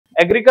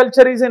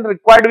agriculture is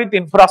required with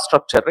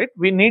infrastructure, right?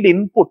 We need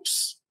inputs.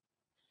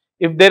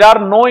 If there are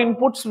no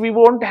inputs, we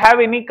won't have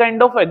any kind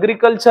of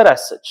agriculture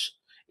as such.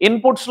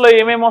 Inputs lo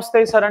emem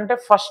vastayi sir ante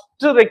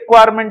first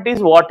requirement is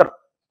water.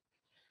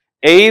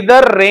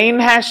 Either rain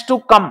has to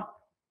come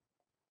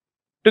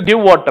to give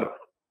water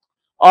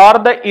or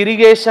the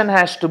irrigation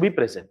has to be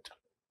present.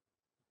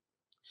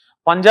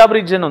 Punjab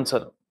region ఉంది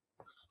sir.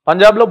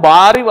 Punjab lo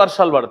భారీ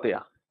వర్షాలు పడతాయా?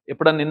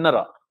 ఎప్పుడన్నా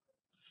నిన్నరా?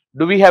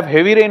 Do we have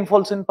heavy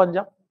rainfalls in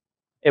Punjab?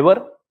 Ever?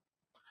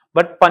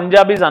 But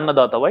Punjab is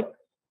annadata. Why?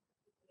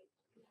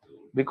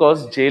 Because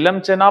Jhelum,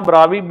 Chenab,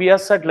 Ravi,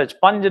 Bias, Satluj,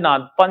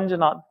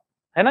 Panjnad,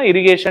 है ना,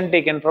 irrigation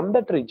taken from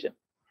that region.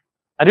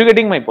 Are you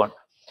getting my point?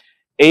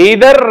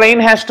 Either rain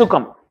has to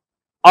come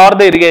or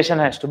the irrigation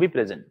has to be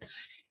present.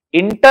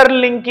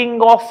 Interlinking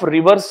of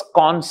rivers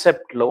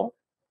concept lo,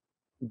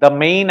 the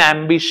main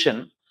ambition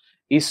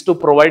is to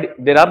provide,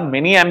 there are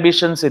many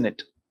ambitions in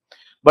it,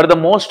 but the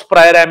most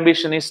prior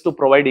ambition is to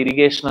provide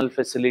irrigational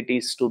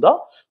facilities to the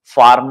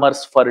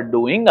farmers for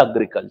doing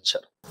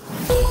agriculture.